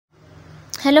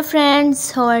Hello friends,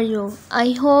 how are you?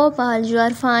 I hope all you are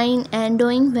fine and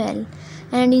doing well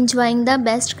and enjoying the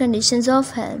best conditions of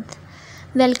health.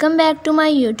 Welcome back to my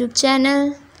YouTube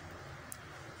channel,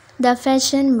 The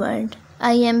Fashion World.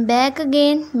 I am back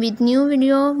again with new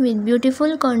video with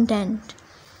beautiful content.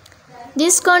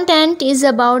 This content is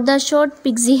about the short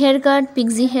pixie haircut,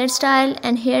 pixie hairstyle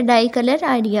and hair dye color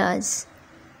ideas.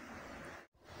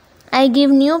 I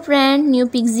give new brand, new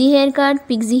pixie haircut,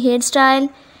 pixie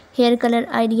hairstyle, hair color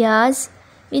ideas,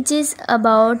 which is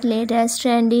about latest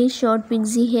trendy short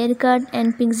pixie haircut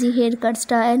and pixie haircut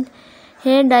style,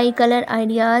 hair dye color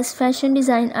ideas, fashion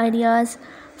design ideas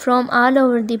from all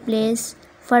over the place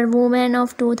for women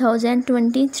of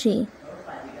 2023.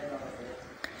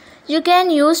 You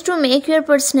can use to make your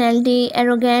personality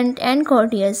arrogant and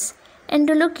courteous and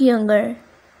to look younger.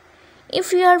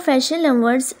 If you are fashion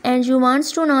lovers and you want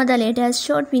to know the latest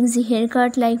short pixie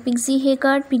haircut like pixie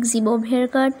haircut, pixie bob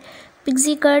haircut,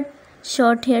 pixie cut,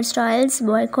 short hairstyles,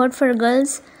 boycott for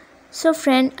girls, so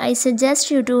friend, I suggest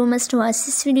you to must watch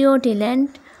this video till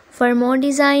end for more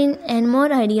design and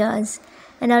more ideas,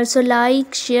 and also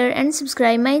like, share and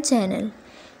subscribe my channel.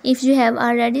 If you have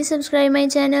already subscribed my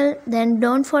channel, then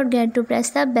don't forget to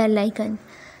press the bell icon.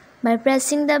 By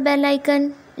pressing the bell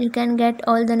icon, you can get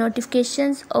all the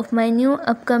notifications of my new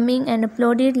upcoming and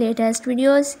uploaded latest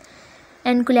videos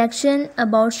and collection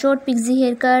about short pixie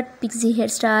haircut, pixie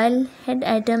hairstyle, head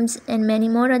items and many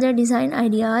more other design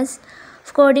ideas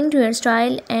according to your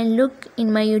style and look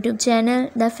in my YouTube channel,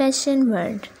 The Fashion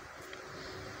World.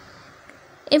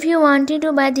 If you wanted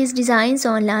to buy these designs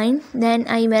online, then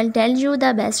I will tell you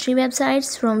the best 3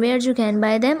 websites from where you can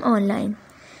buy them online.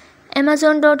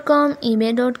 Amazon.com,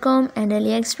 eBay.com and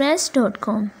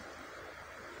AliExpress.com.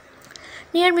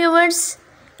 Dear viewers,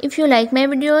 if you like my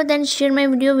video, then share my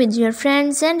video with your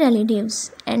friends and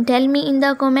relatives and tell me in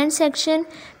the comment section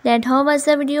that how was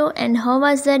the video and how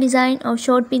was the design of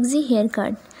short pixie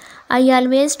haircut. I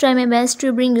always try my best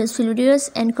to bring useful videos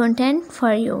and content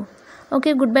for you.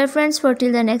 Okay, goodbye friends, for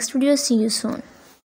till the next video. See you soon.